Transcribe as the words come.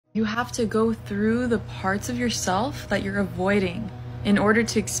You have to go through the parts of yourself that you're avoiding in order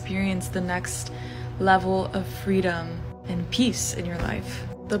to experience the next level of freedom and peace in your life.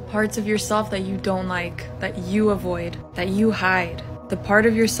 The parts of yourself that you don't like, that you avoid, that you hide. The part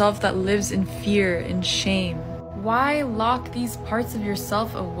of yourself that lives in fear and shame. Why lock these parts of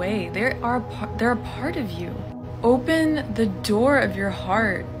yourself away? They're a part of you. Open the door of your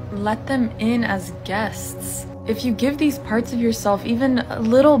heart. Let them in as guests. If you give these parts of yourself even a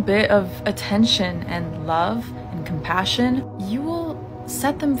little bit of attention and love and compassion, you will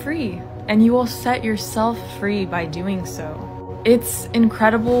set them free, and you will set yourself free by doing so. It's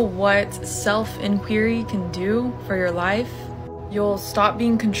incredible what self-inquiry can do for your life. You'll stop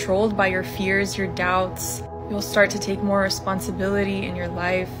being controlled by your fears, your doubts. You'll start to take more responsibility in your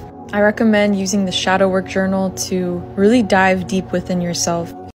life. I recommend using the shadow work journal to really dive deep within yourself.